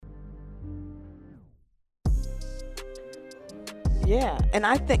Yeah, and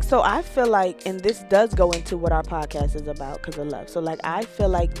I think so. I feel like, and this does go into what our podcast is about because of love. So, like, I feel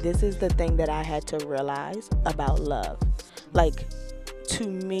like this is the thing that I had to realize about love. Like, to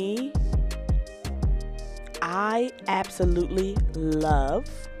me, I absolutely love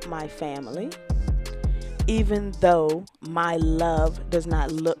my family, even though my love does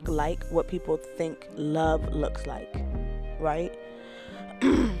not look like what people think love looks like, right?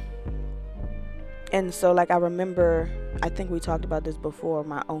 And so, like, I remember, I think we talked about this before,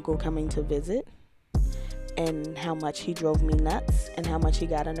 my uncle coming to visit and how much he drove me nuts and how much he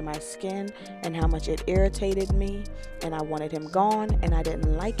got under my skin and how much it irritated me, and I wanted him gone and I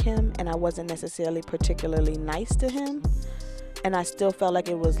didn't like him and I wasn't necessarily particularly nice to him, and I still felt like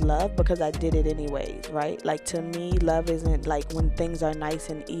it was love because I did it anyways, right? Like, to me, love isn't like when things are nice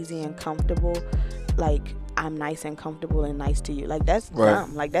and easy and comfortable, like I'm nice and comfortable and nice to you. Like, that's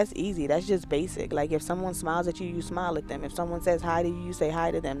dumb. Like, that's easy. That's just basic. Like, if someone smiles at you, you smile at them. If someone says hi to you, you say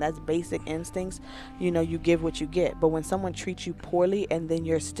hi to them. That's basic instincts. You know, you give what you get. But when someone treats you poorly and then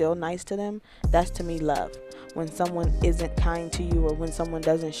you're still nice to them, that's, to me, love. When someone isn't kind to you or when someone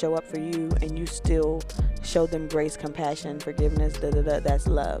doesn't show up for you and you still show them grace, compassion, forgiveness, that's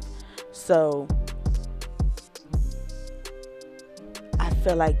love. So I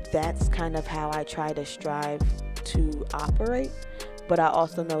feel like that's kind of how I try to strive to operate. But I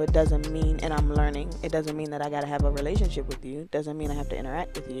also know it doesn't mean, and I'm learning, it doesn't mean that I got to have a relationship with you. It doesn't mean I have to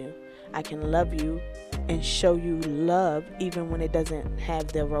interact with you. I can love you and show you love even when it doesn't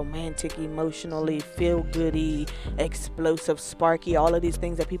have the romantic, emotionally feel-goody, explosive, sparky, all of these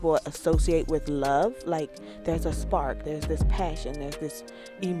things that people associate with love. Like, there's a spark, there's this passion, there's this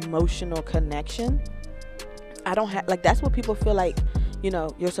emotional connection. I don't have, like, that's what people feel like, you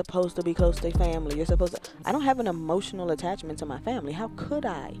know, you're supposed to be close to family. You're supposed to. I don't have an emotional attachment to my family. How could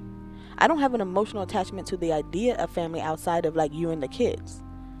I? I don't have an emotional attachment to the idea of family outside of, like, you and the kids.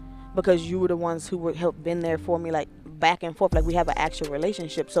 Because you were the ones who were been there for me, like, back and forth. Like, we have an actual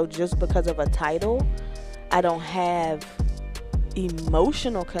relationship. So just because of a title, I don't have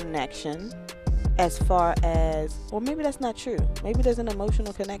emotional connection as far as, well, maybe that's not true. Maybe there's an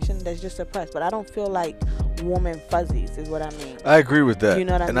emotional connection that's just suppressed. But I don't feel like warm and fuzzies is what I mean. I agree with that. You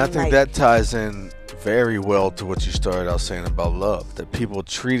know what I mean? And I think like, that ties in very well to what you started out saying about love. That people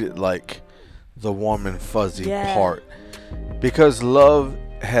treat it like the warm and fuzzy part. Because love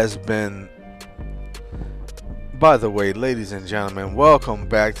has been... By the way, ladies and gentlemen, welcome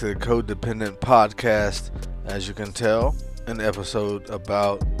back to the Codependent Podcast. As you can tell, an episode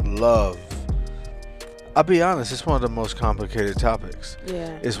about love. I'll be honest, it's one of the most complicated topics.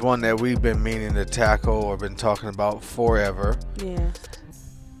 Yeah. It's one that we've been meaning to tackle or been talking about forever. Yeah.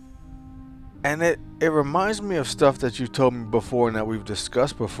 And it reminds me of stuff that you told me before and that we've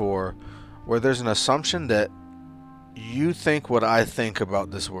discussed before, where there's an assumption that you think what I think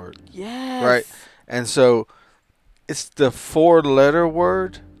about this word. Yes. Right? And so it's the 4-letter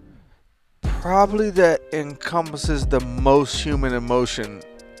word probably that encompasses the most human emotion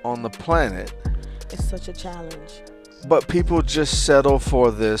on the planet. It's such a challenge. But people just settle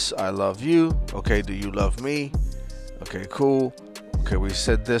for this. I love you. Okay, do you love me? Okay, cool. Okay, we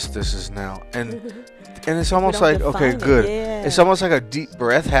said this. This is now. And it's almost like, okay, good. Yeah. It's almost like a deep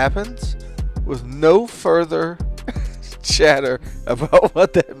breath happens with no further chatter about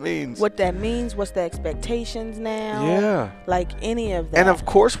what that means. What that means, what's the expectations now? Yeah. Like any of that. And of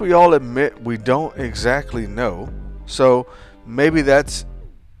course, we all admit we don't exactly know. So maybe that's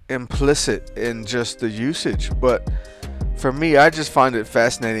implicit in just the usage. But for me, I just find it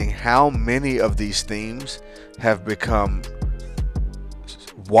fascinating how many of these themes have become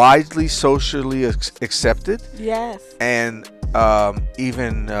widely socially accepted. Yes. And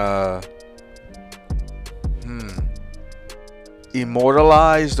even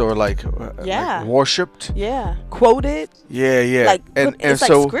immortalized or like worshipped. Yeah. Quoted. Yeah. Like, and it's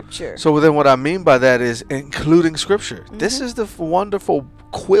so, like scripture. So then what I mean by that is including scripture. Mm-hmm. This is the wonderful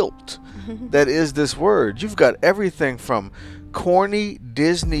quilt that is this word. You've got everything from corny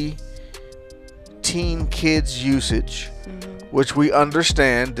Disney teen kids usage, which we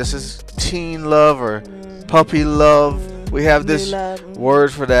understand. This is teen love or puppy love. We have this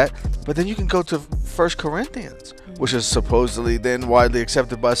word for that. But then you can go to 1 Corinthians, which is supposedly then widely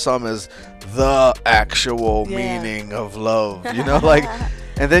accepted by some as the actual meaning of love. You know, like,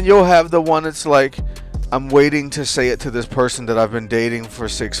 and then you'll have the one that's like, I'm waiting to say it to this person that I've been dating for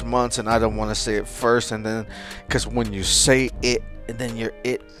 6 months and I don't want to say it first. And then, because when you say it, and then you're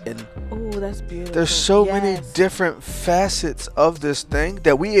it. And oh, that's beautiful. There's so many different facets of this thing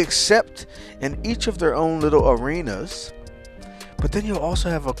that we accept in each of their own little arenas. But then you'll also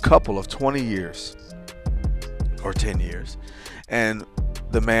have a couple of 20 years or 10 years. and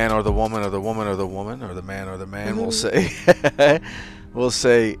the man or the woman or the woman or the woman or the man or the man will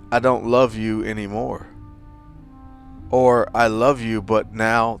say, I don't love you anymore. Or I love you, but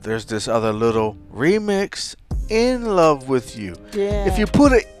now there's this other little remix, in love with you. Yeah. If you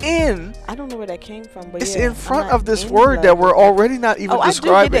put it in, I don't know where that came from, but it's yeah, in front I'm not of this in word love that we're with you. already not even I do get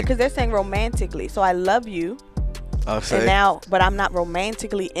describing. that because they're saying romantically. So I love you, and now, but I'm not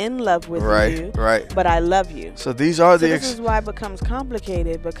romantically in love with you. Right. But I love you. So these are So this is why it becomes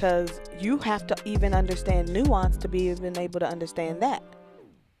complicated, because you have to even understand nuance to be even able to understand that.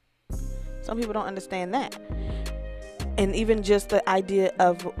 Some people don't understand that. And even just the idea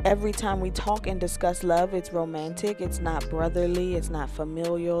of every time we talk and discuss love, it's romantic, it's not brotherly, it's not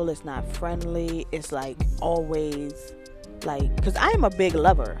familial, it's not friendly, it's like always like, because I am a big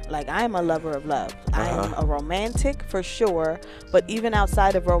lover, like I am a lover of love. I am a romantic for sure, but even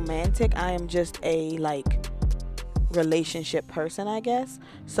outside of romantic, I am just a like relationship person, I guess.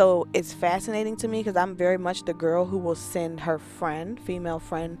 So it's fascinating to me because I'm very much the girl who will send her friend, female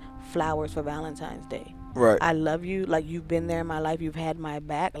friend, flowers for Valentine's Day. Right. I love you, like you've been there in my life, you've had my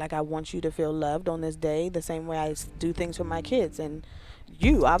back, like I want you to feel loved on this day the same way I do things for my kids and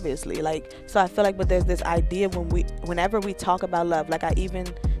you, obviously. Like, so I feel like, but there's this idea whenever we talk about love, like I even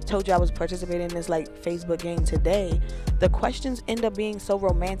told you I was participating in this like Facebook game today, the questions end up being so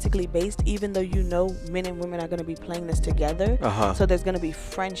romantically based, even though you know men and women are going to be playing this together. So there's going to be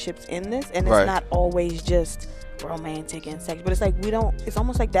friendships in this, and it's not always just romantic and sex, but it's like it's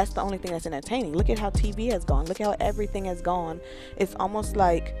almost like that's the only thing that's entertaining. Look at how TV has gone, look how everything has gone. It's almost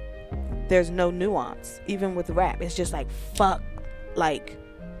like there's no nuance. Even with rap, it's just like fuck, like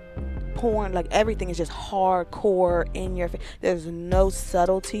porn, like everything is just hardcore in your face. There's no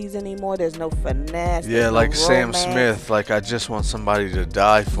subtleties anymore, there's no finesse. Yeah, like no Sam romance. Smith, like I just want somebody to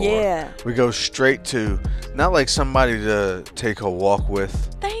die for. Yeah, we go straight to not like somebody to take a walk with.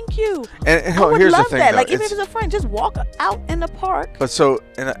 Thank you. And I would here's love the thing, that. though, like even if it's a friend, just walk out in the park. But oh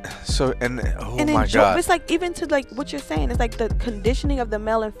my enjoy. God, It's like even to like what you're saying. It's like the conditioning of the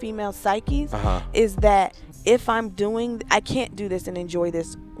male and female psyches is that if I can't do this and enjoy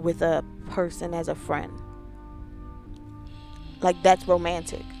this with a person as a friend. Like that's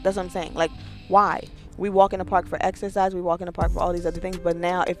romantic. That's what I'm saying. Like why? We walk in the park for exercise. We walk in the park for all these other things. But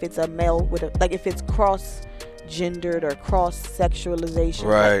now if it's a male with if it's cross-gendered or cross-sexualization,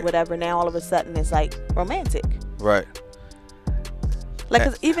 like whatever, now all of a sudden it's like romantic. Right. Like,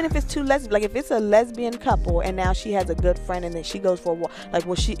 cause even if it's two lesbians, like if it's a lesbian couple and now she has a good friend and then she goes for a walk, like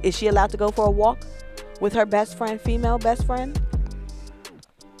is she allowed to go for a walk with her best friend, female best friend,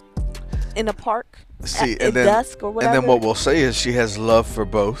 in a park at dusk or whatever? And then what we'll say is she has love for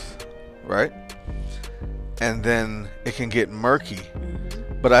both, right? And then it can get murky.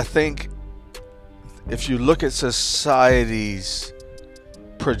 Mm-hmm. But I think if you look at society's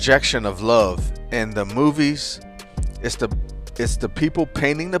projection of love in the movies, it's the people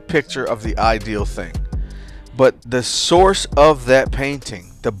painting the picture of the ideal thing. But the source of that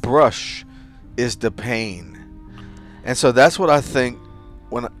painting, the brush, is the pain. And so that's what I think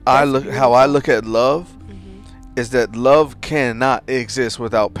when I look at love, is that love cannot exist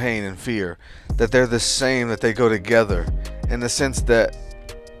without pain and fear. That they're the same, that they go together, in the sense that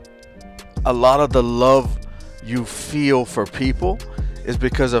a lot of the love you feel for people is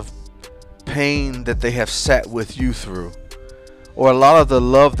because of pain that they have sat with you through. Or a lot of the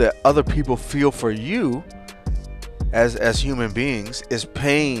love that other people feel for you as human beings is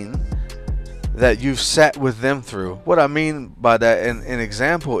pain that you've sat with them through. What I mean by that, an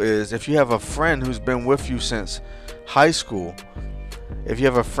example is if you have a friend who's been with you since high school, if you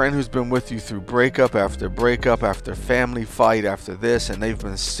have a friend who's been with you through breakup after family fight after this, and they've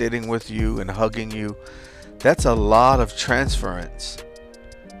been sitting with you and hugging you, that's a lot of transference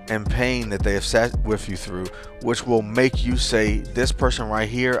and pain that they have sat with you through, which will make you say, this person right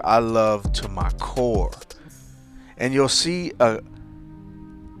here, I love to my core. And you'll see a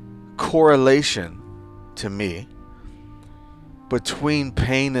correlation, to me, between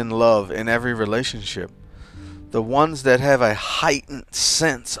pain and love in every relationship. The ones that have a heightened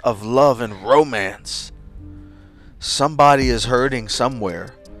sense of love and romance, somebody is hurting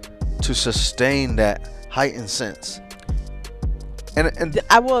somewhere to sustain that heightened sense. And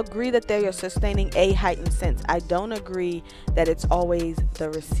I will agree that they are sustaining a heightened sense. I don't agree that it's always the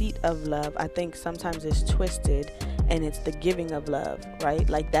receipt of love. I think sometimes it's twisted and it's the giving of love, right?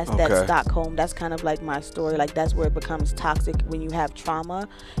 Like that's that Stockholm. That's kind of like my story. Like that's where it becomes toxic when you have trauma,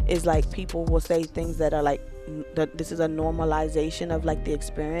 is like people will say things that are like, this is a normalization of like the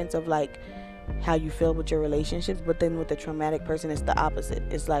experience of like how you feel with your relationships. But then with the traumatic person, it's the opposite.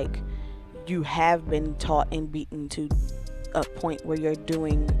 It's like you have been taught and beaten to a point where you're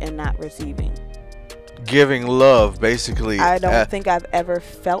doing and not receiving. Giving love, basically. I don't think I've ever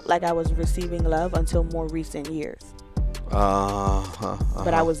felt like I was receiving love until more recent years.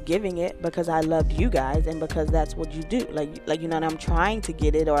 But I was giving it because I loved you guys and because that's what you do. Like you know, and I'm trying to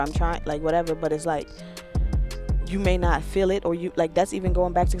get it, or I'm trying, like, whatever, but it's like you may not feel it, or you, like, that's even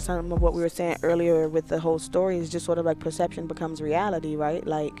going back to some of what we were saying earlier with the whole story, is just sort of like perception becomes reality, right?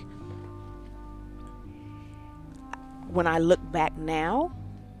 Like, when I look back now,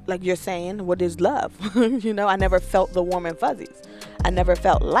 like you're saying, what is love? You know, I never felt the warm and fuzzies. I never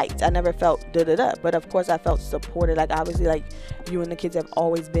felt liked. I never felt da-da-da. But of course I felt supported. Like, obviously, like, you and the kids have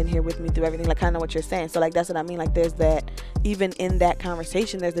always been here with me through everything. Like, kind of what you're saying. So, like, that's what I mean. Like, there's that, even in that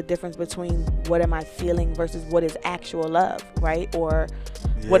conversation, there's a difference between what am I feeling versus what is actual love, right? Or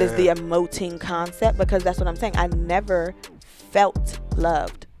what is the emoting concept? Because that's what I'm saying. I never felt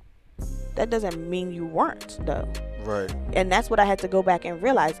loved. That doesn't mean you weren't, though. Right. And that's what I had to go back and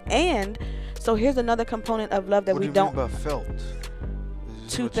realize. And so here's another component of love that what we do you don't. mean by felt?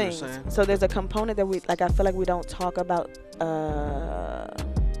 Two things. So there's a component that we, like, I feel like we don't talk about.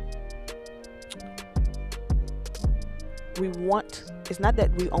 We want. It's not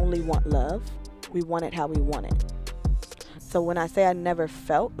that we only want love. We want it how we want it. So when I say I never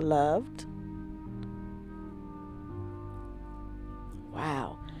felt loved,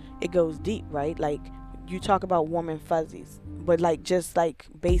 wow, it goes deep, right? Like, you talk about warm and fuzzies, but like, just like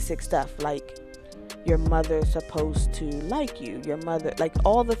basic stuff, like your mother's supposed to like you, your mother, like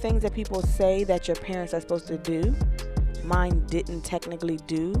all the things that people say that your parents are supposed to do, mine didn't technically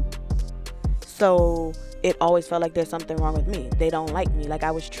do. So it always felt like there's something wrong with me. They don't like me. Like,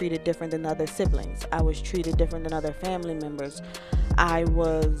 I was treated different than other siblings. I was treated different than other family members. I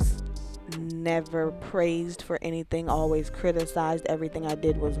was never praised for anything, always criticized. Everything I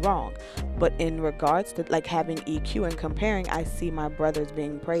did was wrong. But in regards to, like, having EQ and comparing, I see my brothers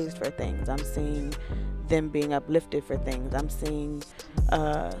being praised for things. I'm seeing them being uplifted for things. I'm seeing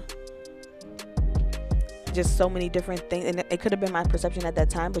just so many different things, and it could have been my perception at that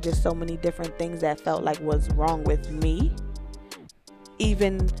time, but just so many different things that felt like was wrong with me,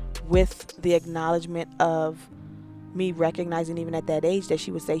 even with the acknowledgement of me recognizing, even at that age, that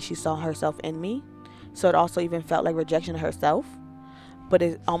she would say she saw herself in me. So it also even felt like rejection of herself, but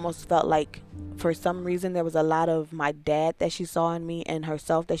it almost felt like, for some reason, there was a lot of my dad that she saw in me and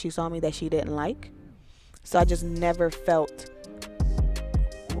herself that she saw in me that she didn't like. So I just never felt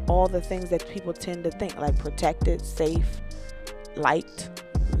all the things that people tend to think, like protected, safe, liked,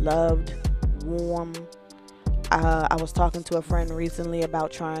 loved, warm. I was talking to a friend recently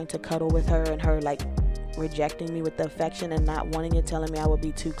about trying to cuddle with her, and her, like, rejecting me with the affection and not wanting it, telling me I would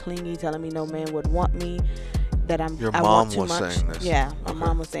be too clingy, telling me no man would want me, that I want too much. Saying this. Yeah, my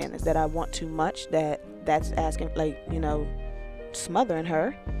mom was saying this, that I want too much, that's asking, like, you know, smothering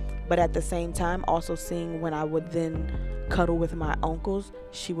her. But at the same time, also seeing when I would then cuddle with my uncles,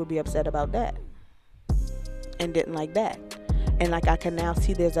 she would be upset about that and didn't like that. And, like, I can now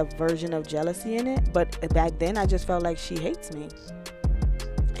see there's a version of jealousy in it, but back then I just felt like she hates me.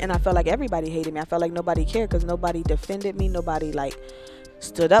 And I felt like everybody hated me. I felt like nobody cared because nobody defended me. Nobody, like,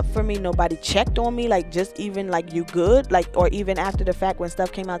 stood up for me. Nobody checked on me. Like, just even, like, you good? Like, or even after the fact when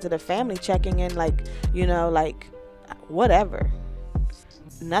stuff came out to the family, checking in, like, you know, like, whatever.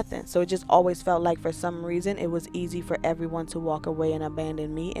 Nothing. So it just always felt like, for some reason, it was easy for everyone to walk away and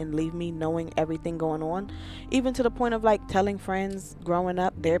abandon me and leave me knowing everything going on. Even to the point of, like, telling friends growing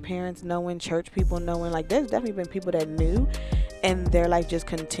up, their parents knowing, church people knowing. Like, there's definitely been people that knew and their life just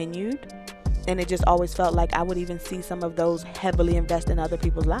continued. And it just always felt like I would even see some of those heavily invest in other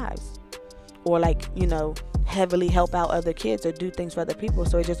people's lives, or, like, you know, heavily help out other kids or do things for other people.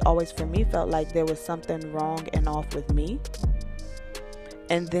 So it just always, for me, felt like there was something wrong and off with me.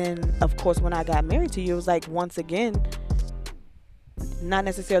 And then, of course, when I got married to you, it was like, once again, not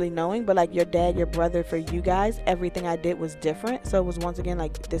necessarily knowing, but like, your dad, your brother, for you guys, everything I did was different. So it was once again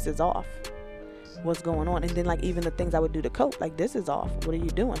like, this is off. What's going on? And then, like, even the things I would do to cope, like, this is off. What are you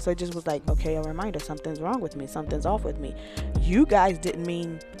doing? So it just was like, okay, a reminder, something's wrong with me. Something's off with me. You guys didn't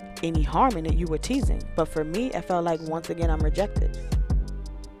mean any harm in it. You were teasing. But for me, it felt like, once again, I'm rejected.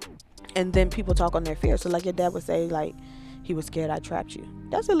 And then people talk on their fear. So, like, your dad would say, like, he was scared I trapped you.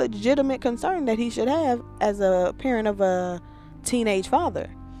 That's a legitimate concern that he should have as a parent of a teenage father.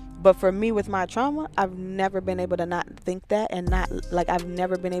 But for me, with my trauma, I've never been able to not think that, and not, like, I've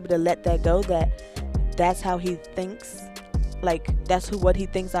never been able to let that go, that's how he thinks. Like, that's what he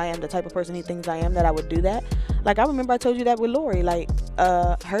thinks I am, the type of person he thinks I am, that I would do that. Like, I remember I told you that with Lori, like,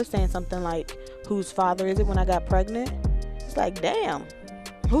 her saying something like, whose father is it, when I got pregnant? It's like, damn,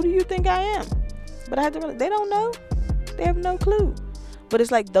 who do you think I am? But I had to, they don't know. They have no clue. But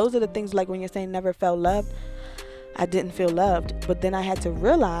it's like, those are the things, like when you're saying never felt loved, I didn't feel loved. But then I had to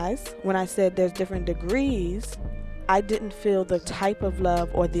realize, when I said there's different degrees, I didn't feel the type of love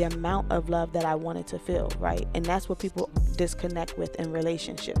or the amount of love that I wanted to feel, right? And that's what people disconnect with in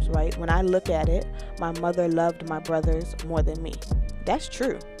relationships, right? When I look at it, my mother loved my brothers more than me. That's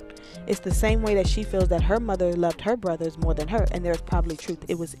true. It's the same way that she feels that her mother loved her brothers more than her, and there's probably truth.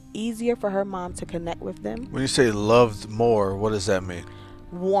 It was easier for her mom to connect with them. When you say loved more, what does that mean?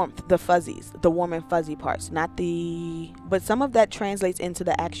 Warmth, the fuzzies, the warm and fuzzy parts, not the... But some of that translates into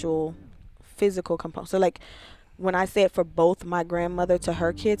the actual physical component. So like, when I say it for both my grandmother to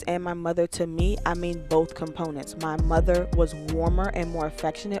her kids and my mother to me, I mean both components. My mother was warmer and more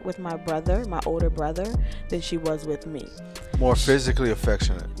affectionate with my brother, my older brother, than she was with me. More physically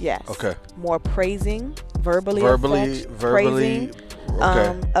affectionate. Yes. Okay. More praising, verbally, okay.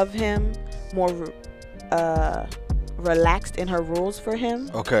 Of him. More relaxed in her rules for him.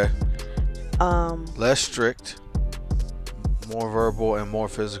 Okay. Less strict. More verbal and more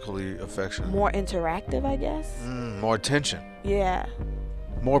physically affectionate. More interactive, I guess. More attention. Yeah.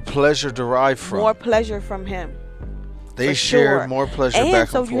 More pleasure derived from. More pleasure from him. They shared more pleasure back and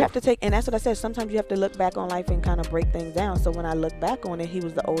forth. And so you have to take, and that's what I said, sometimes you have to look back on life and kind of break things down. So when I look back on it, he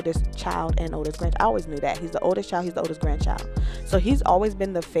was the oldest child and oldest grandchild. I always knew that. He's the oldest child, he's the oldest grandchild. So he's always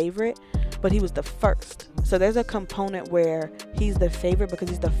been the favorite, but he was the first. So there's a component where he's the favorite because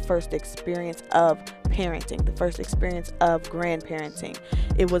he's the first experience of parenting, the first experience of grandparenting.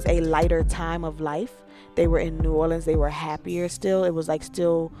 It was a lighter time of life. They were in New Orleans. They were happier still. It was like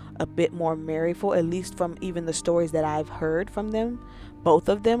still a bit more merryful, at least from even the stories that I've heard from them. Both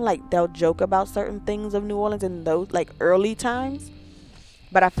of them, like, they'll joke about certain things of New Orleans in those like early times.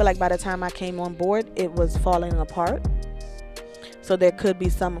 But I feel like by the time I came on board, it was falling apart. So there could be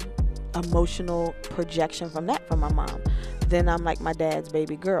some emotional projection from that from my mom. Then I'm like my dad's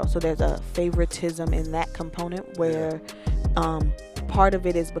baby girl. So there's a favoritism in that component where part of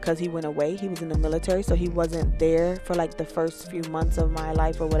it is because he went away. He was in the military, so he wasn't there for like the first few months of my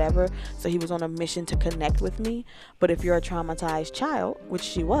life or whatever. So he was on a mission to connect with me. But if you're a traumatized child, which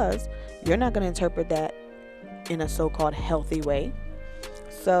she was, you're not going to interpret that in a so-called healthy way.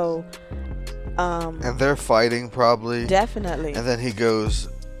 So and they're fighting probably. Definitely. And then he goes,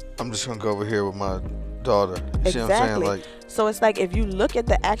 I'm just going to go over here with my daughter. You see what I'm saying? Like, so it's like, if you look at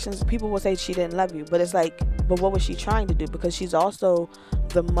the actions, people will say she didn't love you, but it's like, but what was she trying to do? Because she's also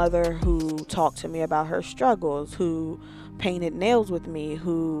the mother who talked to me about her struggles, who painted nails with me,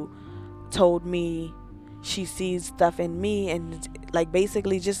 who told me she sees stuff in me, and like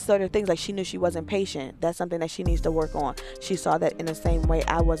basically just sort of things. Like, she knew she wasn't patient. That's something that she needs to work on. She saw that in the same way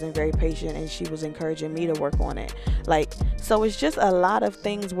I wasn't very patient, and she was encouraging me to work on it. Like, so it's just a lot of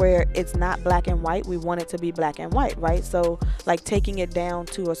things where it's not black and white. We want it to be black and white, right? So like taking it down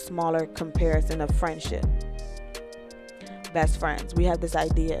to a smaller comparison of friendship. Best friends. We have this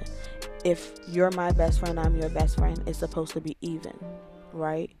idea. If you're my best friend, I'm your best friend. It's supposed to be even,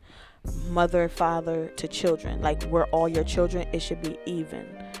 right? Mother, father to children, like we're all your children, it should be even.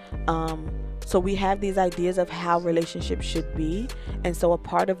 So we have these ideas of how relationships should be, and so a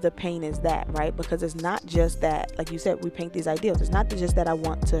part of the pain is that, right? Because it's not just that, like you said, we paint these ideals. It's not just that I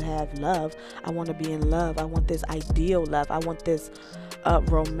want to have love, I want to be in love, I want this ideal love, I want this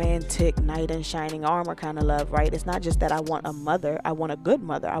romantic knight in shining armor kind of love, right? It's not just that I want a mother, I want a good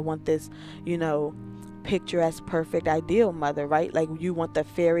mother, I want this, picturesque, perfect, ideal mother, right? Like you want the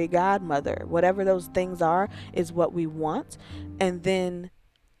fairy godmother. Whatever those things are is what we want, and then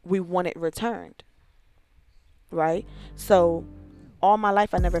we want it returned, right? So all my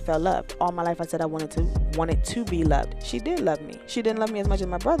life I never felt loved. All my life I said I wanted to be loved. She did love me. She didn't love me as much as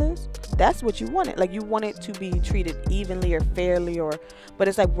my brothers. That's what you wanted. Like you wanted to be treated evenly or fairly, but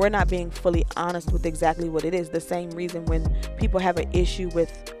it's like we're not being fully honest with exactly what it is. The same reason when people have an issue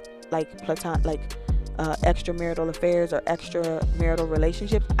with like extramarital affairs or extramarital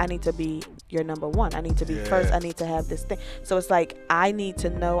relationships, I need to be your number one. I need to be first. I need to have this thing. So it's like, I need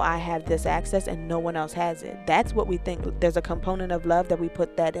to know I have this access and no one else has it. That's what we think. There's a component of love that we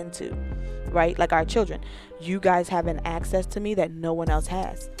put that into, right? Like our children. You guys have an access to me that no one else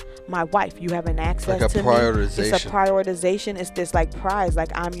has. My wife, you have an access like to me. It's a prioritization. It's this like prize. Like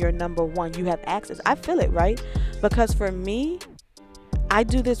I'm your number one. You have access. I feel it, right? Because for me, I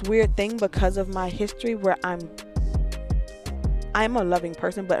do this weird thing because of my history where I'm a loving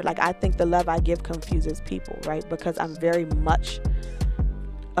person, but like I think the love I give confuses people, right? Because I'm very much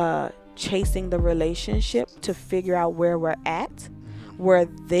chasing the relationship to figure out where we're at, where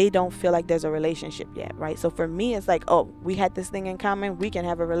they don't feel like there's a relationship yet, right? So for me, it's like, oh, we had this thing in common, we can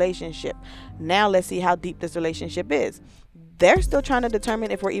have a relationship. Now let's see how deep this relationship is. They're still trying to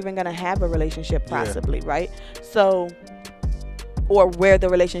determine if we're even going to have a relationship, possibly, right? So, or where the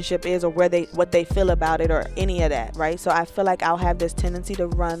relationship is, or what they feel about it, or any of that, right? So I feel like I'll have this tendency to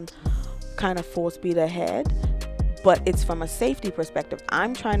run kind of full speed ahead, but it's from a safety perspective.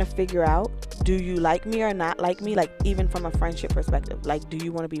 I'm trying to figure out, do you like me or not like me? Like, even from a friendship perspective, like, do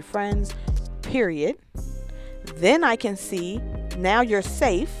you want to be friends, period? Then I can see, now you're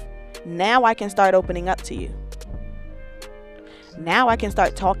safe. Now I can start opening up to you. Now I can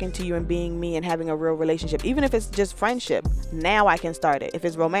start talking to you and being me and having a real relationship. Even if it's just friendship, now I can start it. If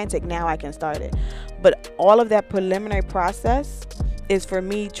it's romantic, now I can start it. But all of that preliminary process is for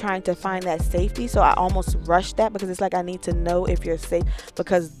me trying to find that safety. So I almost rush that, because it's like, I need to know if you're safe,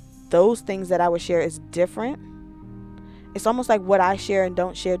 because those things that I would share is different. It's almost like what I share and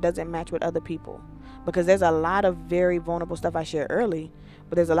don't share doesn't match with other people, because there's a lot of very vulnerable stuff I share early,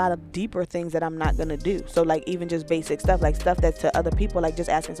 but there's a lot of deeper things that I'm not going to do. So like, even just basic stuff, like stuff that's to other people, like just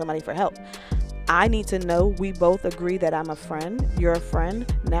asking somebody for help. I need to know we both agree that I'm a friend, you're a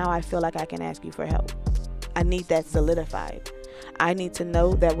friend. Now I feel like I can ask you for help. I need that solidified. I need to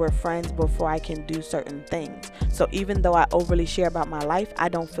know that we're friends before I can do certain things. So even though I overly share about my life, I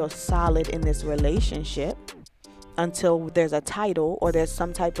don't feel solid in this relationship until there's a title, or there's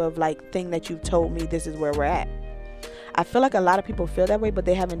some type of like thing that you've told me this is where we're at. I feel like a lot of people feel that way, but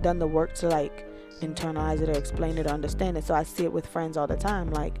they haven't done the work to like internalize it or explain it or understand it. So I see it with friends all the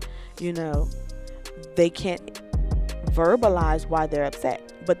time. Like, you know, they can't verbalize why they're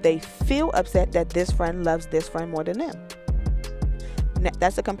upset, but they feel upset that this friend loves this friend more than them.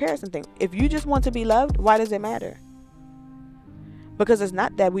 That's a comparison thing. If you just want to be loved, why does it matter? Because it's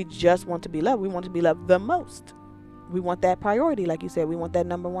not that we just want to be loved. We want to be loved the most. We want that priority. Like you said, we want that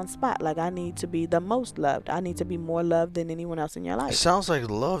number one spot. Like, I need to be the most loved. I need to be more loved than anyone else in your life. It sounds like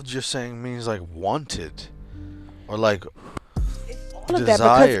love just saying means like wanted, or like all of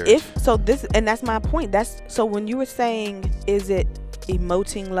desired. That, because and that's my point. So when you were saying, is it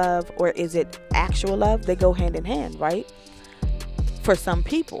emoting love or is it actual love? They go hand in hand, right? For some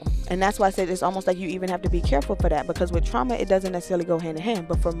people. And that's why I said it's almost like you even have to be careful for that, because with trauma, it doesn't necessarily go hand in hand.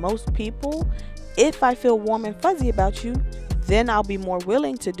 But for most people, if I feel warm and fuzzy about you, then I'll be more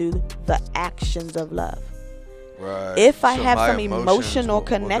willing to do the actions of love. Right. If I have some emotional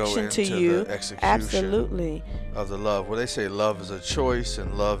connection to you, absolutely. Of the love. Well, they say love is a choice,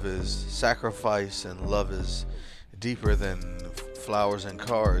 and love is sacrifice, and love is deeper than flowers and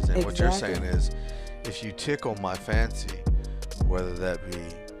cards. And What you're saying is, if you tickle my fancy, whether that be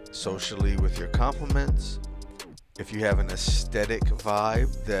socially with your compliments, if you have an aesthetic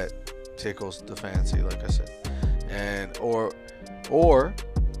vibe that tickles the fancy, like I said, and or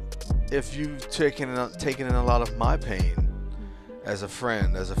if you've taken in a lot of my pain as a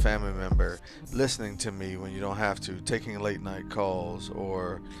friend, as a family member, listening to me when you don't have to, taking late night calls,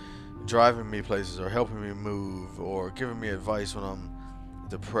 or driving me places, or helping me move, or giving me advice when I'm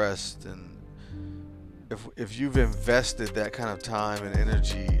depressed, and if you've invested that kind of time and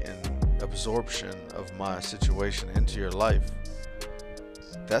energy and absorption of my situation into your life,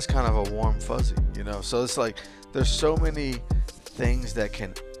 that's kind of a warm fuzzy, you know? So it's like, there's so many things that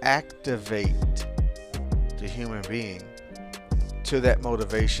can activate the human being to that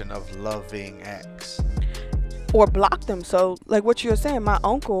motivation of loving X. Or block them. So like what you were saying, my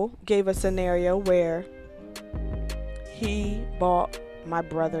uncle gave a scenario where he bought my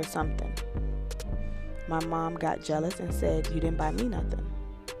brother something. My mom got jealous and said, you didn't buy me nothing.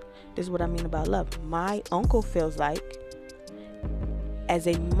 This is what I mean about love. My uncle feels like, as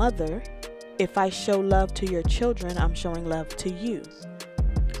a mother, if I show love to your children, I'm showing love to you.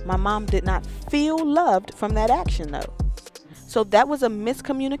 My mom did not feel loved from that action, though. So that was a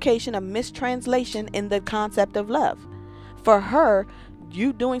miscommunication, a mistranslation in the concept of love. For her,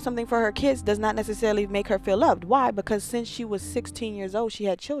 you doing something for her kids does not necessarily make her feel loved. Why? Because since she was 16 years old, she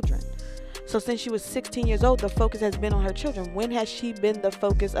had children. So since she was 16 years old, the focus has been on her children. When has she been the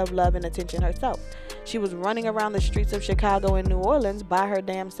focus of love and attention herself? She was running around the streets of Chicago and New Orleans by her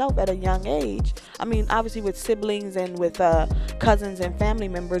damn self at a young age. I mean, obviously with siblings and with cousins and family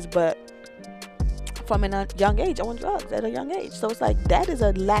members, but from a young age, on drugs at a young age. So it's like, that is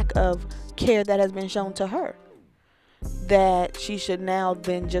a lack of care that has been shown to her, that she should now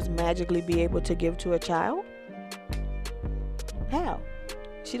then just magically be able to give to a child. How?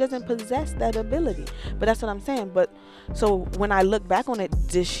 She doesn't possess that ability. But that's what I'm saying. But so when I look back on it,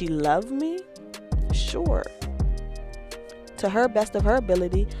 does she love me? Sure. to her best of her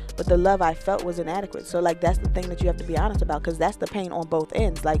ability, but the love I felt was inadequate. So like that's the thing that you have to be honest about, because that's the pain on both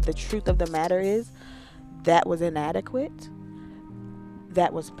ends. Like the truth of the matter is that was inadequate,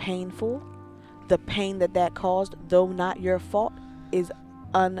 that was painful. The pain that caused, though not your fault, is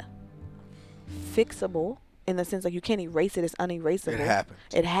unfixable, in the sense like you can't erase it. It's unerasable.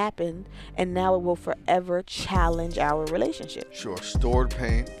 It happened, and now it will forever challenge our relationship. Sure. Stored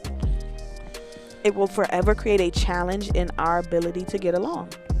pain. It will forever create a challenge in our ability to get along.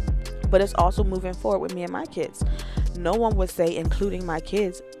 But it's also moving forward with me and my kids. No one would say, including my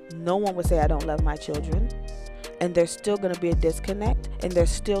kids, no one would say I don't love my children. And there's still going to be a disconnect. And there's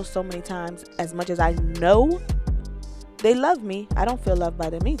still so many times, as much as I know they love me, I don't feel loved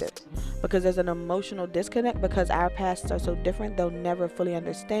by them either. Because there's an emotional disconnect, because our pasts are so different. They'll never fully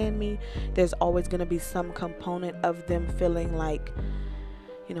understand me. There's always going to be some component of them feeling like,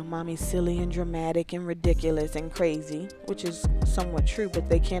 you know, mommy's silly and dramatic and ridiculous and crazy, which is somewhat true, but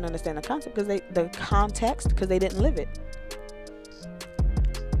they can't understand the concept because the context, because they didn't live it.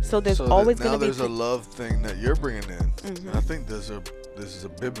 So there's always going to be. Now there's a love thing that you're bringing in. Mm-hmm. And I think this is a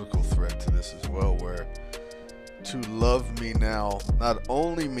biblical threat to this as well, where to love me now not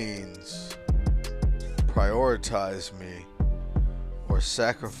only means prioritize me or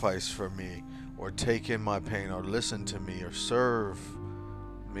sacrifice for me or take in my pain or listen to me or serve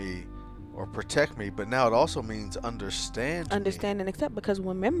me or protect me, but now it also means understand and accept. Because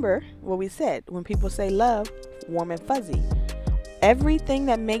remember what we said, when people say love, warm and fuzzy, everything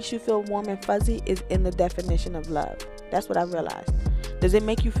that makes you feel warm and fuzzy is in the definition of love. That's what I realized. Does it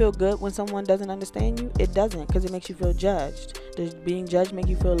make you feel good when someone doesn't understand you? It doesn't, because it makes you feel judged. Does being judged make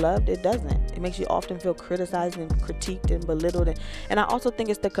you feel loved? It doesn't. It makes you often feel criticized and critiqued and belittled. And I also think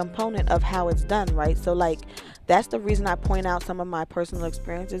it's the component of how it's done, right? So like, that's the reason I point out some of my personal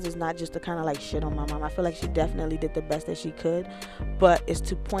experiences. Is not just to kind of like shit on my mom. I feel like she definitely did the best that she could, but it's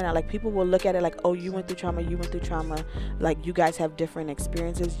to point out, like, people will look at it like, oh, you went through trauma, like you guys have different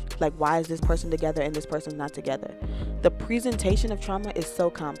experiences, like why is this person together and this person's not together? The presentation of trauma is so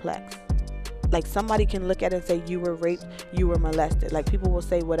complex. Like, somebody can look at it and say you were raped, you were molested. Like, people will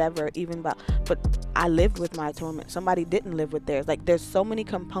say whatever, even about, but I lived with my torment. Somebody didn't live with theirs. Like, there's so many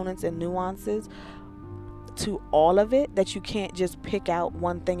components and nuances to all of it that you can't just pick out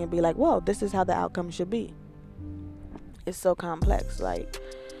one thing and be like, well, this is how the outcome should be. It's so complex. Like,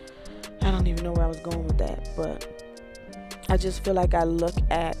 I don't even know where I was going with that, but I just feel like I look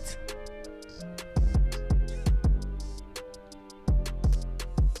at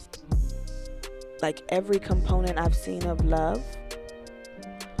like every component I've seen of love.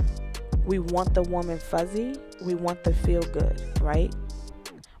 We want the warm and fuzzy. We want the feel good, right?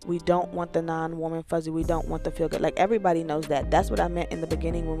 We don't want the non-warm and fuzzy. We don't want the feel good. Like, everybody knows that. That's what I meant in the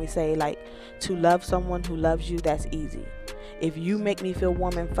beginning when we say, like, to love someone who loves you, that's easy. If you make me feel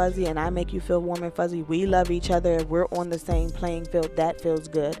warm and fuzzy and I make you feel warm and fuzzy, we love each other, we're on the same playing field, that feels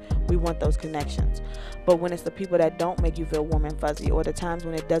good. We want those connections. But when it's the people that don't make you feel warm and fuzzy, or the times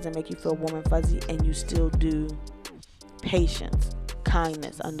when it doesn't make you feel warm and fuzzy and you still do patience,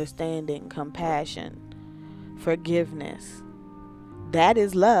 kindness, understanding, compassion, forgiveness, that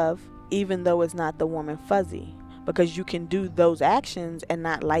is love, even though it's not the warm and fuzzy. Because you can do those actions and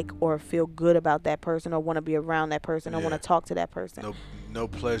not like or feel good about that person, or want to be around that person, or want to talk to that person. No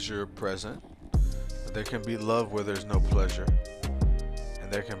pleasure present. But there can be love where there's no pleasure.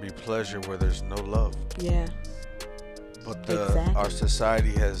 And there can be pleasure where there's no love. Yeah. But our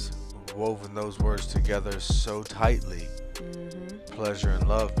society has woven those words together so tightly. Mm-hmm. Pleasure and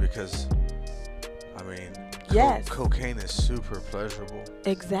love, because, I mean, yes, cocaine is super pleasurable.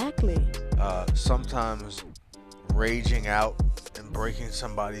 Exactly. Sometimes raging out and breaking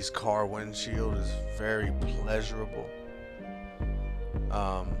somebody's car windshield is very pleasurable.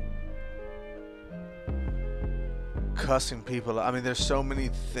 Cussing people, I mean, there's so many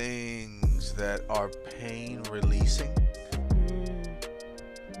things that are pain releasing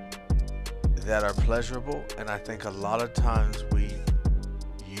that are pleasurable, and I think a lot of times we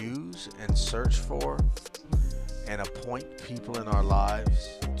use and search for and appoint people in our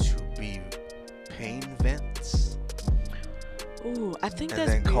lives to be pain vents. Ooh, I think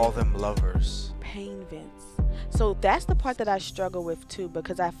that's and then call them lovers. Pain vents. So that's the part that I struggle with too,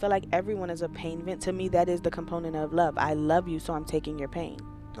 because I feel like everyone is a pain vent. To me, that is the component of love. I love you, so I'm taking your pain.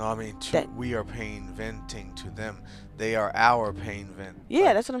 No, I mean, we are pain venting to them. They are our pain vent.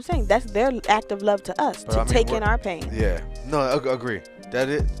 Yeah, that's what I'm saying. That's their act of love to us, to take in our pain. Yeah. No, agree.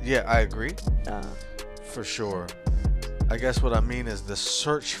 I agree. For sure. I guess what I mean is the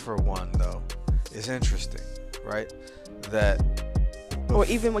search for one, though, is interesting, right? That Or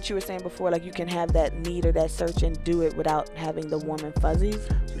even what you were saying before, like you can have that need or that search and do it without having the warm and fuzzies.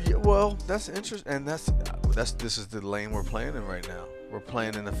 Yeah, well, that's interesting, and this is the lane we're playing in right now. We're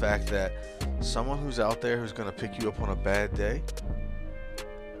playing in the fact that someone who's out there who's going to pick you up on a bad day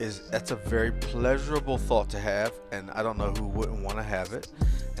that's a very pleasurable thought to have, and I don't know who wouldn't want to have it,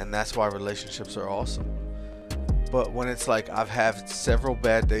 and that's why relationships are awesome. But when it's like I've had several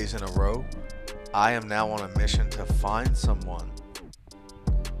bad days in a row, I am now on a mission to find someone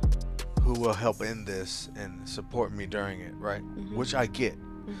who will help end this and support me during it, right? Mm-hmm. Which I get.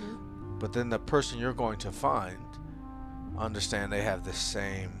 Mm-hmm. But then the person you're going to find, understand they have the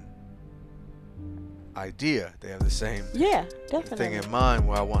same idea. They have the same thing in mind,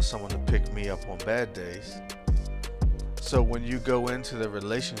 where I want someone to pick me up on bad days. So when you go into the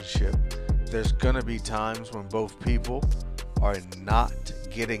relationship, there's going to be times when both people are not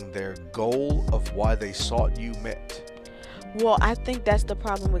getting their goal of why they sought you met. Well, I think that's the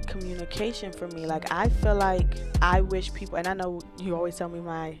problem with communication for me. Like, I feel like I wish people, and I know you always tell me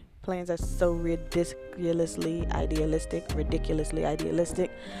my plans are so ridiculously idealistic.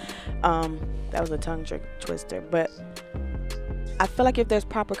 That was a tongue twister. But I feel like if there's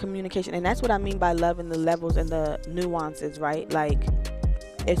proper communication, and that's what I mean by love and the levels and the nuances, right? Like,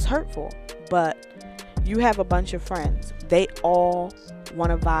 it's hurtful, but you have a bunch of friends. They all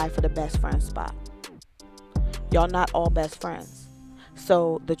want to vie for the best friend spot. Y'all not all best friends.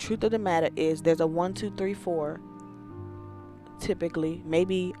 So the truth of the matter is there's a 1, 2, 3, 4. Typically,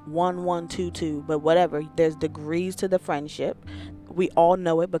 maybe 1, 1, 2, 2, but whatever. There's degrees to the friendship. We all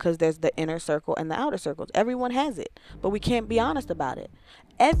know it because there's the inner circle and the outer circles. Everyone has it, but we can't be honest about it.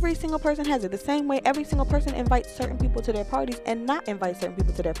 Every single person has it. The same way every single person invites certain people to their parties and not invites certain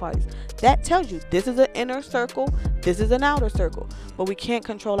people to their parties. That tells you this is an inner circle, this is an outer circle. But we can't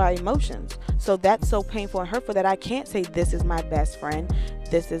control our emotions. So that's so painful and hurtful that I can't say this is my best friend,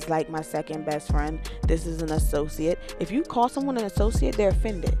 this is like my second best friend, this is an associate. If you call someone an associate, they're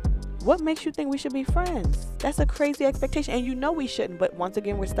offended. What makes you think we should be friends? That's a crazy expectation. And you know we shouldn't. But once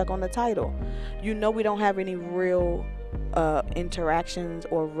again, we're stuck on the title. You know we don't have any real interactions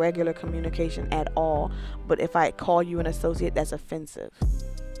or regular communication at all. But if I call you an associate, that's offensive.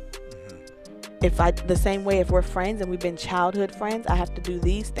 The same way, if we're friends and we've been childhood friends, I have to do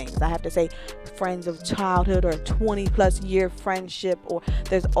these things. I have to say friends of childhood or 20 plus year friendship, or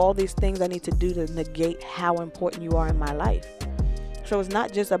there's all these things I need to do to negate how important you are in my life. So it's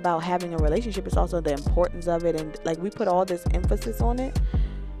not just about having a relationship, it's also the importance of it. And like, we put all this emphasis on it,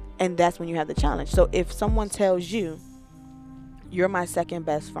 and that's when you have the challenge. So if someone tells you, you're my second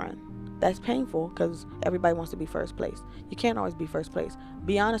best friend, that's painful because everybody wants to be first place. You can't always be first place.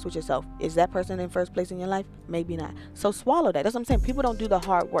 Be honest with yourself. Is that person in first place in your life? Maybe not. So swallow that. That's what I'm saying. People don't do the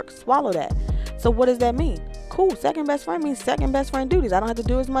hard work. Swallow that. So what does that mean? Cool. Second best friend means second best friend duties. I don't have to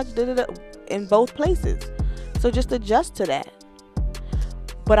do as much in both places. So just adjust to that.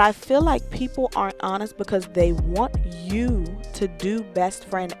 But I feel like people aren't honest because they want you to do best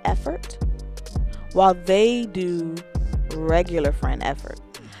friend effort while they do regular friend effort.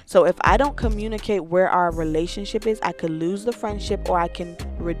 So if I don't communicate where our relationship is, I could lose the friendship or I can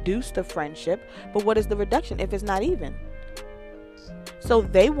reduce the friendship. But what is the reduction if it's not even? So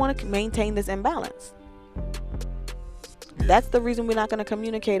they want to maintain this imbalance. That's the reason we're not going to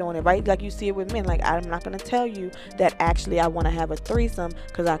communicate on it, right? Like you see it with men. Like, I'm not going to tell you that actually I want to have a threesome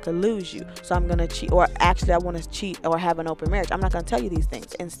because I could lose you. So I'm going to cheat. Or actually I want to cheat or have an open marriage. I'm not going to tell you these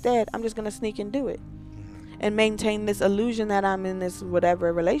things. Instead, I'm just going to sneak and do it and maintain this illusion that I'm in this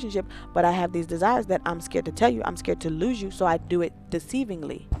whatever relationship. But I have these desires that I'm scared to tell you. I'm scared to lose you. So I do it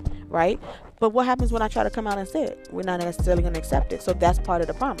deceivingly, right? But what happens when I try to come out and say it? We're not necessarily going to accept it. So that's part of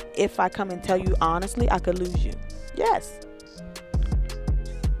the problem. If I come and tell you honestly, I could lose you. Yes.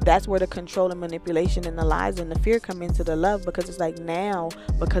 That's where the control and manipulation and the lies and the fear come into the love, because it's like, now,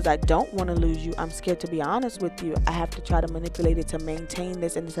 because I don't want to lose you, I'm scared to be honest with you. I have to try to manipulate it to maintain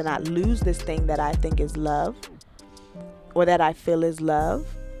this and to not lose this thing that I think is love or that I feel is love.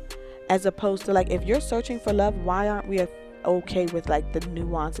 As opposed to, like, if you're searching for love, why aren't we okay with like the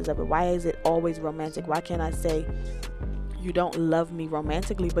nuances of it? Why is it always romantic? Why can't I say you don't love me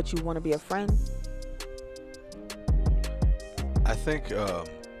romantically but you want to be a friend? I think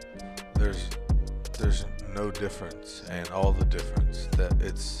there's no difference, and all the difference that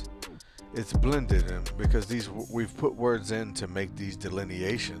it's blended in, because we've put words in to make these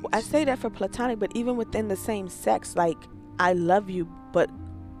delineations. I say that for platonic, but even within the same sex, like, I love you, but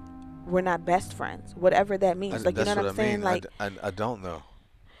we're not best friends, whatever that means. Like, you know what I'm saying? Like, I don't know.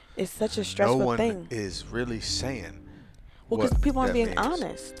 It's such a stressful thing. No one is really saying. Well, because people aren't being means.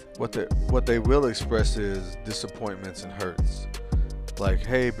 honest. What they will express is disappointments and hurts, like,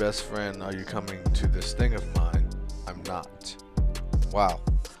 hey, best friend, are you coming to this thing of mine? I'm not. Wow.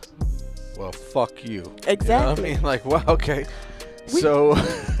 Well, fuck you. Exactly. You know what I mean? Like, wow, okay.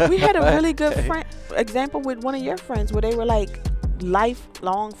 We had a really good example with one of your friends where they were like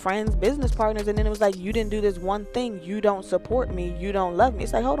lifelong friends, business partners, and then it was like, you didn't do this one thing, you don't support me, you don't love me.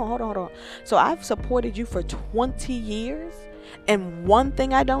 It's like, hold on. So I've supported you for 20 years, and one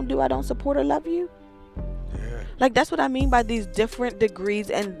thing I don't do, I don't support or love you? Yeah. Like, that's what I mean by these different degrees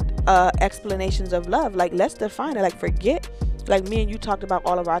and explanations of love. Like, let's define it. Like, forget, like me and you talked about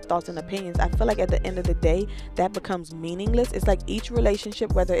all of our thoughts and opinions. I feel like at the end of the day, that becomes meaningless. It's like each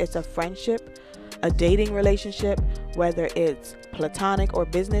relationship, whether it's a friendship, a dating relationship, whether it's platonic or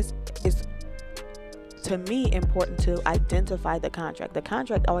business, is to me important to identify the contract. The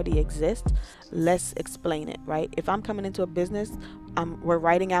contract already exists. Let's explain it, right? If I'm coming into a business, we're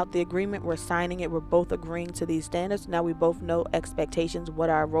writing out the agreement, we're signing it, we're both agreeing to these standards. Now we both know expectations, what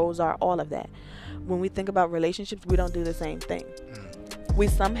our roles are, all of that. When we think about relationships, we don't do the same thing. We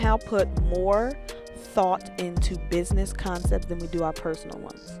somehow put more thought into business concepts than we do our personal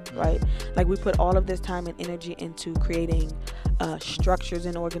ones, right? Like, we put all of this time and energy into creating structures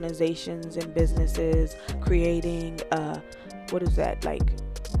in organizations and businesses, creating what is that, like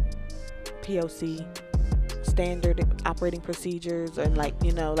POC, standard operating procedures, and like,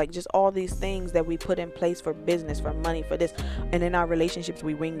 you know, like just all these things that we put in place for business, for money, for this. And in our relationships,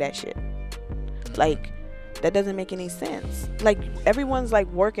 we wing that shit. Like, that doesn't make any sense. Like, everyone's like,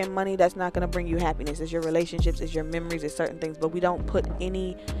 work and money, that's not going to bring you happiness. It's your relationships, it's your memories, it's certain things, but we don't put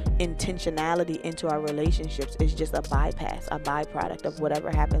any intentionality into our relationships. It's just a bypass, a byproduct of whatever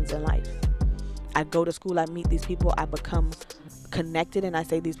happens in life. I go to school, I meet these people, I become connected, and I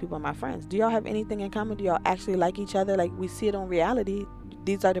say these people are my friends. Do y'all have anything in common? Do y'all actually like each other? Like, we see it on reality.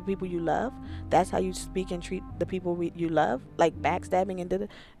 These are the people you love. That's how you speak and treat the people you love, like backstabbing and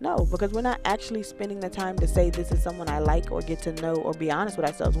no, because we're not actually spending the time to say this is someone I like, or get to know, or be honest with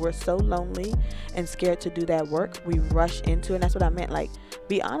ourselves. We're so lonely and scared to do that work. We rush into it, and that's what I meant. Like,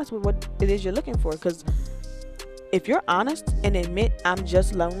 be honest with what it is you're looking for, because if you're honest and admit I'm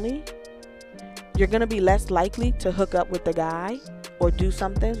just lonely, you're going to be less likely to hook up with the guy or do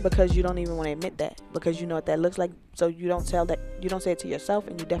something, because you don't even want to admit that, because you know what that looks like. So you don't say it to yourself,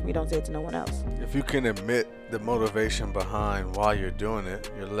 and you definitely don't say it to no one else. If you can admit the motivation behind why you're doing it,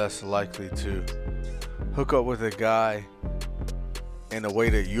 you're less likely to hook up with a guy in a way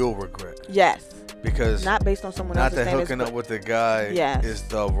that you'll regret. Yes. Because not based on someone else's standards. Not that hooking up with the guy is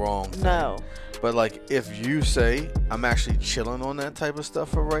the wrong thing. No. But like, if you say, I'm actually chilling on that type of stuff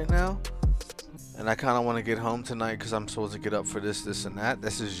for right now, and I kind of want to get home tonight because I'm supposed to get up for this, and that.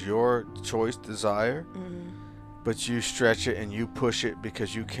 This is your choice, desire. Mm-hmm. But you stretch it and you push it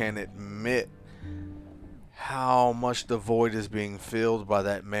because you can't admit how much the void is being filled by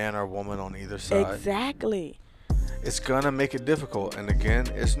that man or woman on either side. Exactly. It's going to make it difficult. And again,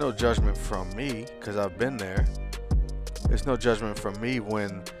 it's no judgment from me, because I've been there. It's no judgment from me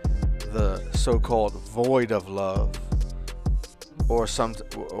when the so-called void of love, or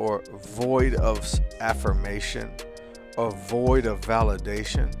void of affirmation, or void of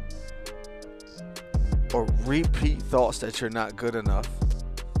validation, or repeat thoughts that you're not good enough,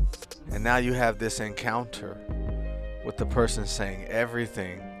 and now you have this encounter with the person saying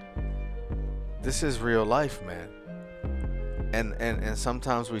everything. This is real life, man. And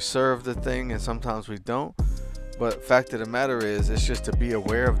sometimes we serve the thing and sometimes we don't. But fact of the matter is, it's just to be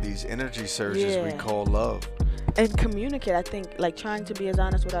aware of these energy surges we call love. And communicate, I think, like trying to be as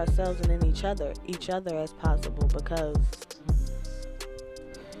honest with ourselves and then each other as possible, because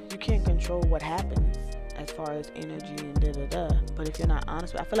you can't control what happens as far as energy and but if you're not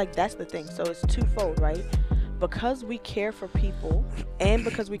honest, I feel like that's the thing. So it's twofold, right? Because we care for people and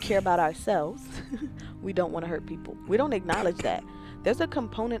because we care about ourselves, we don't want to hurt people. We don't acknowledge that. There's a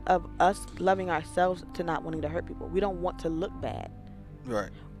component of us loving ourselves to not wanting to hurt people. We don't want to look bad. Right.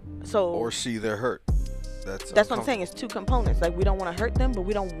 So or see their hurt. That's what I'm saying. It's two components. Like, we don't want to hurt them, but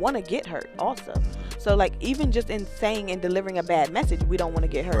we don't want to get hurt also. So like, even just in saying and delivering a bad message, we don't want to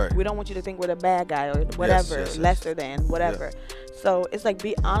get hurt. Right. We don't want you to think we're the bad guy or whatever, lesser than whatever. Yeah. So it's like,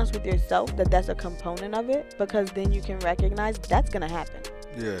 be honest with yourself that that's a component of it, because then you can recognize that's going to happen.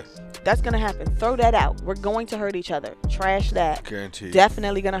 Yeah. That's going to happen. Throw that out. We're going to hurt each other. Trash that. Guaranteed.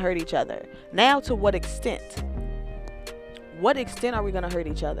 Definitely going to hurt each other. Now, to what extent? what extent are we going to hurt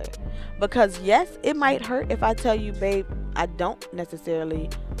each other? Because yes, it might hurt if I tell you, babe, I don't necessarily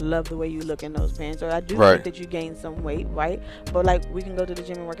love the way you look in those pants, or I do think that you gained some weight, right? But like, we can go to the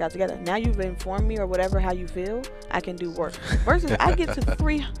gym and work out together. Now you've informed me or whatever, how you feel, I can do work. Versus I get to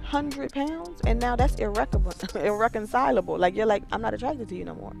 300 pounds and now that's irreconcilable. Like, you're like, I'm not attracted to you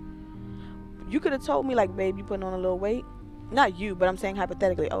no more. You could have told me like, babe, you putting on a little weight. Not you, but I'm saying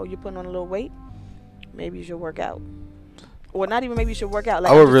hypothetically, oh, you're putting on a little weight. Maybe you should work out. Or not even maybe you should work out.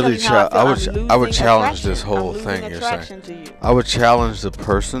 Like, I would really I would challenge this whole thing you're saying. To you. I would challenge the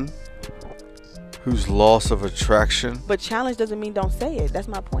person whose loss of attraction. But challenge doesn't mean don't say it. That's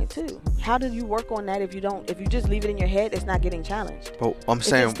my point too. How do you work on that if you just leave it in your head, it's not getting challenged. But I'm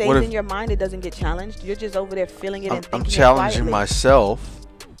saying, if it stays in your mind, it doesn't get challenged. You're just over there feeling it and thinking. I'm challenging myself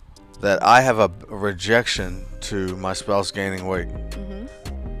that I have a rejection to my spouse gaining weight.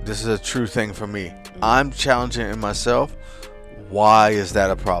 Mm-hmm. This is a true thing for me. Mm-hmm. I'm challenging it in myself. Why is that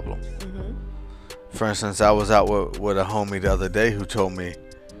a problem? Mm-hmm. For instance, I was out with a homie the other day who told me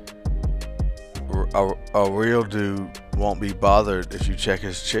a real dude won't be bothered if you check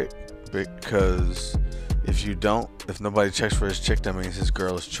his chick, because if nobody checks for his chick, that means his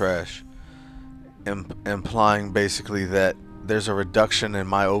girl is trash. Implying basically that there's a reduction in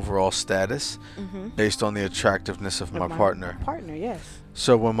my overall status based on the attractiveness of my partner. Yes.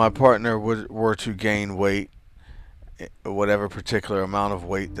 So when my partner were to gain weight, whatever particular amount of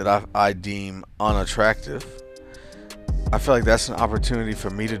weight that I deem unattractive, I feel like that's an opportunity for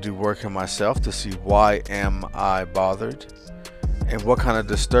me to do work in myself to see why am I bothered and what kind of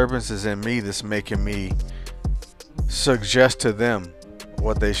disturbance is in me that's making me suggest to them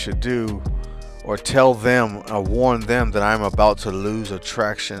what they should do, or tell them or warn them that I'm about to lose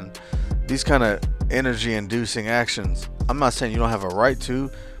attraction. These kind of energy inducing actions, I'm not saying you don't have a right to.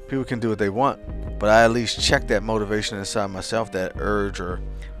 People can do what they want, but I at least check that motivation inside myself, that urge. Or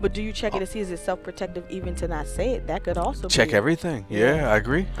but do you check it to see, is it self-protective even to not say it? That could also check be everything. Yeah, I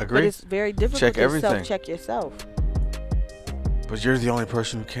agree. But it's very difficult to self-check yourself. But you're the only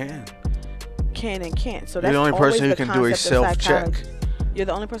person who can and can't. So you're that's the only person who can do a self-check. You're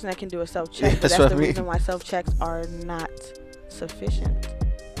the only person that can do a self-check. But that's the reason why self-checks are not sufficient.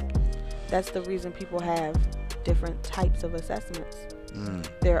 That's the reason people have different types of assessments.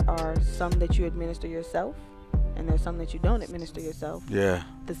 There are some that you administer yourself, and there's some that you don't administer yourself. Yeah.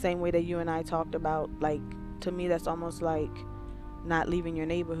 The same way that you and I talked about, like, to me, that's almost like not leaving your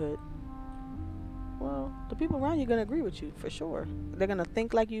neighborhood. Well, the people around you are going to agree with you, for sure. They're going to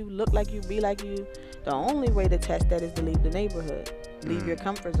think like you, look like you, be like you. The only way to test that is to leave the neighborhood. Leave your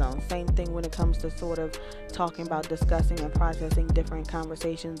comfort zone. Same thing when it comes to sort of talking about, discussing and processing different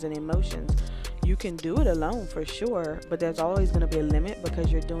conversations and emotions. You can do it alone for sure, but there's always going to be a limit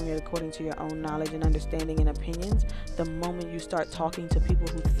because you're doing it according to your own knowledge and understanding and opinions. The moment you start talking to people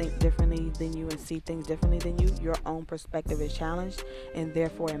who think differently than you and see things differently than you, your own perspective is challenged and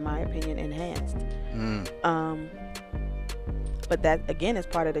therefore, in my opinion, enhanced. But that, again, is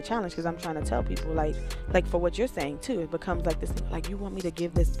part of the challenge, because I'm trying to tell people, like for what you're saying, too, it becomes like this, like, you want me to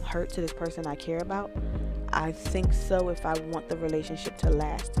give this hurt to this person I care about? I think so if I want the relationship to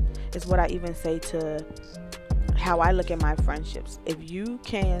last. It's what I even say to how I look at my friendships. If you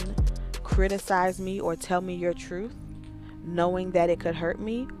can criticize me or tell me your truth, knowing that it could hurt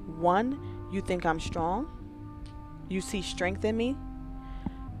me, one, you think I'm strong. You see strength in me.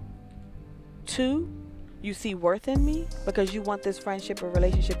 Two, you see worth in me because you want this friendship or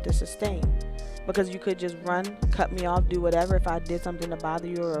relationship to sustain. Because you could just run, cut me off, do whatever. If I did something to bother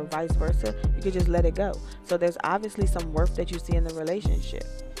you or vice versa, you could just let it go. So there's obviously some worth that you see in the relationship.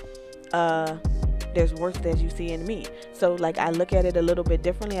 There's worth that you see in me. So like, I look at it a little bit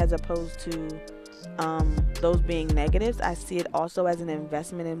differently as opposed to those being negatives. I see it also as an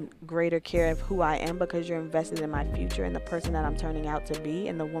investment in greater care of who I am, because you're invested in my future and the person that I'm turning out to be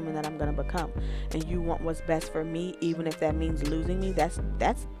and the woman that I'm going to become. And you want what's best for me, even if that means losing me.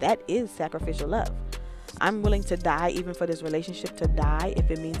 That is sacrificial love. I'm willing to die even for this relationship to die if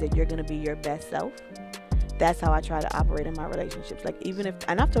it means that you're going to be your best self. That's how I try to operate in my relationships. Like, even if,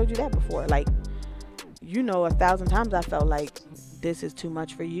 and I've told you that before, like, 1,000 times I felt like this is too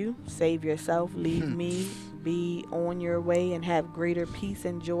much for you. Save yourself, leave me, be on your way and have greater peace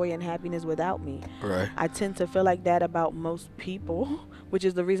and joy and happiness without me. Right. I tend to feel like that about most people, which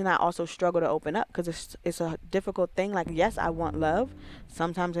is the reason I also struggle to open up, because it's a difficult thing. Like, yes, I want love.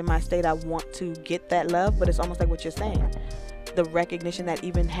 Sometimes in my state I want to get that love, but it's almost like what you're saying. The recognition that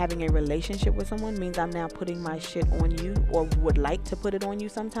even having a relationship with someone means I'm now putting my shit on you, or would like to put it on you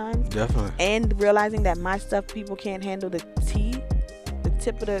sometimes. Definitely. And realizing that my stuff, people can't handle the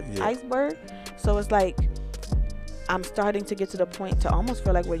tip of the iceberg. So it's like, I'm starting to get to the point to almost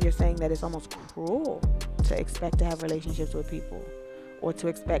feel like what you're saying, that it's almost cruel to expect to have relationships with people or to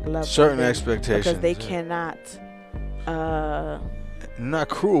expect love. Certain expectations. Because they cannot. Not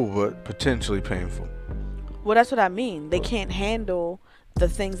cruel, but potentially painful. Well, that's what I mean. They can't handle the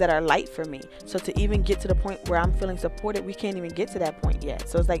things that are light for me. So to even get to the point where I'm feeling supported, we can't even get to that point yet.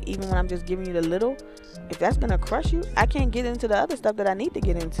 So it's like, even when I'm just giving you the little, if that's going to crush you, I can't get into the other stuff that I need to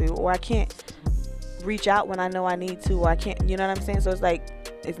get into, or I can't reach out when I know I need to, or I can't, you know what I'm saying? So it's like,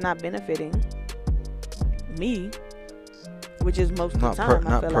 it's not benefiting me, which is most of the time.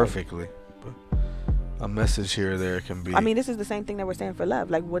 Not perfectly. A message here or there can be. I mean, this is the same thing that we're saying for love.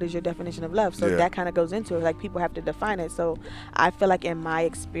 Like, what is your definition of love? So that kind of goes into it. Like, people have to define it. So I feel like in my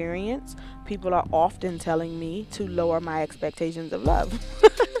experience, people are often telling me to lower my expectations of love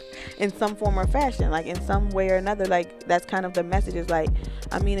in some form or fashion. Like, in some way or another, like, that's kind of the message, is like,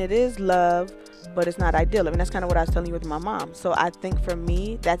 I mean, it is love, but it's not ideal. I mean, that's kind of what I was telling you with my mom. So I think for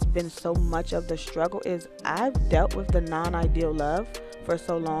me, that's been so much of the struggle, is I've dealt with the non-ideal love for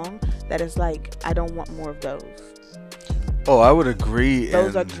so long that it's like, I don't want more of those. Oh, I would agree.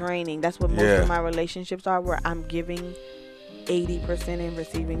 Those are draining. That's what most of my relationships are, where I'm giving 80% and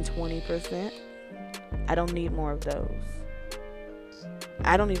receiving 20%. I don't need more of those.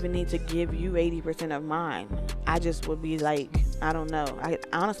 I don't even need to give you 80% of mine. I just would be like, I don't know. I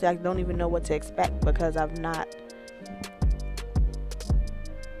honestly don't even know what to expect, because I've not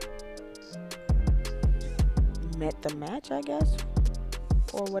met the match, I guess,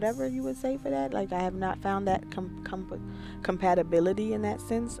 or whatever you would say for that. Like, I have not found that compatibility in that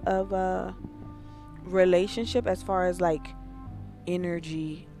sense of a relationship, as far as like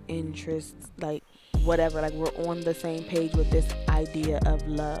energy, interests, like whatever. Like, we're on the same page with this idea of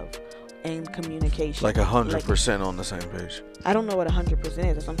love and communication. Like 100% on the same page. I don't know what 100% is.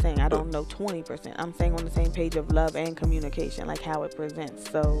 That's what I'm saying. I don't know 20%. I'm saying on the same page of love and communication, like how it presents.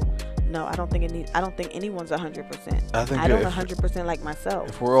 So no, I don't think anyone's 100%. I don't 100% like myself.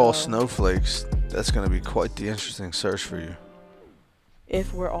 If we're all snowflakes, that's going to be quite the interesting search for you.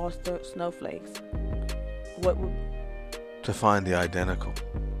 If we're all snowflakes, what would... To find the identical.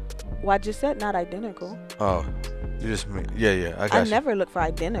 Well, I just said not identical. Oh, you just mean... Yeah, I got I never look for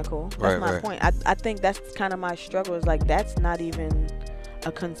identical. That's my point. I think that's kind of my struggle, is like, that's not even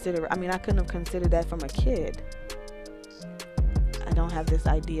a I mean, I couldn't have considered that from a kid. I don't have this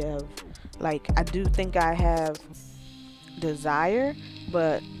idea of, like, I do think I have desire,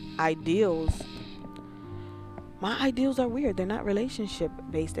 but ideals, my ideals are weird. They're not relationship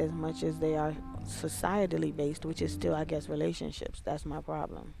based as much as they are societally based, which is still, I guess, relationships. That's my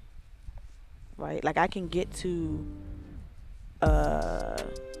problem, right? Like, I can get to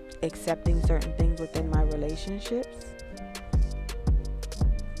accepting certain things within my relationships.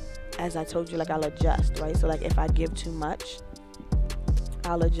 As I told you, like, I'll adjust, right? So, like, if I give too much,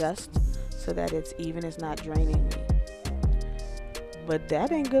 I'll adjust so that it's even, it's not draining me. But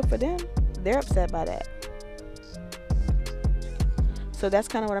that ain't good for them. They're upset by that. So that's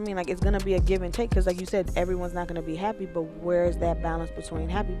kind of what I mean. Like, it's going to be a give and take, because like you said, everyone's not going to be happy, but where is that balance between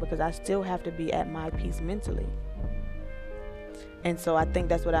happy? Because I still have to be at my peace mentally. And so I think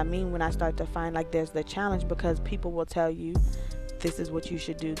that's what I mean when I start to find, like, there's the challenge, because people will tell you, this is what you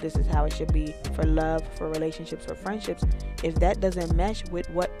should do, this is how it should be for love, for relationships, for friendships. If that doesn't mesh with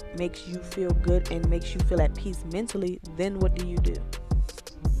what makes you feel good and makes you feel at peace mentally, then what do you do?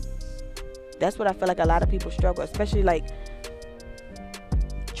 That's what I feel like a lot of people struggle, especially, like,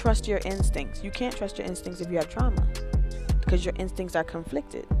 trust your instincts. You can't trust your instincts if you have trauma, because your instincts are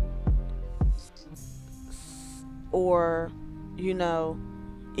conflicted. Or, you know,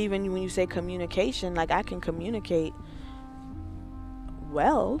 even when you say communication, like, I can communicate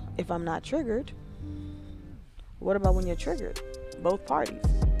well if I'm not triggered. What about when you're triggered? Both parties.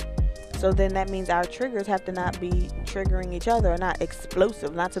 So then that means our triggers have to not be triggering each other, or not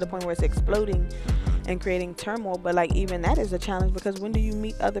explosive, not to the point where it's exploding and creating turmoil. But like, even that is a challenge, because when do you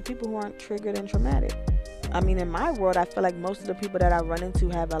meet other people who aren't triggered and traumatic? I mean, in my world, I feel like most of the people that I run into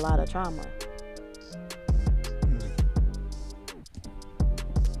have a lot of trauma.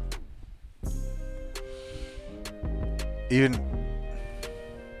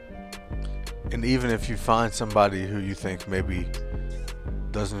 Even if you find somebody who you think maybe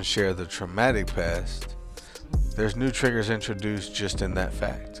doesn't share the traumatic past, there's new triggers introduced just in that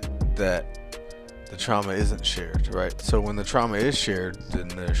fact that the trauma isn't shared, right? So when the trauma is shared, then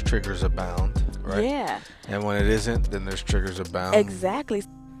there's triggers abound, right? Yeah. And when it isn't, then there's triggers abound. Exactly.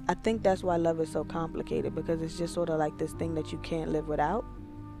 I think that's why love is so complicated, because it's just sort of like this thing that you can't live without,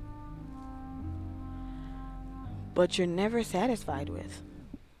 but you're never satisfied with.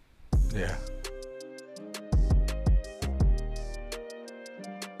 Yeah.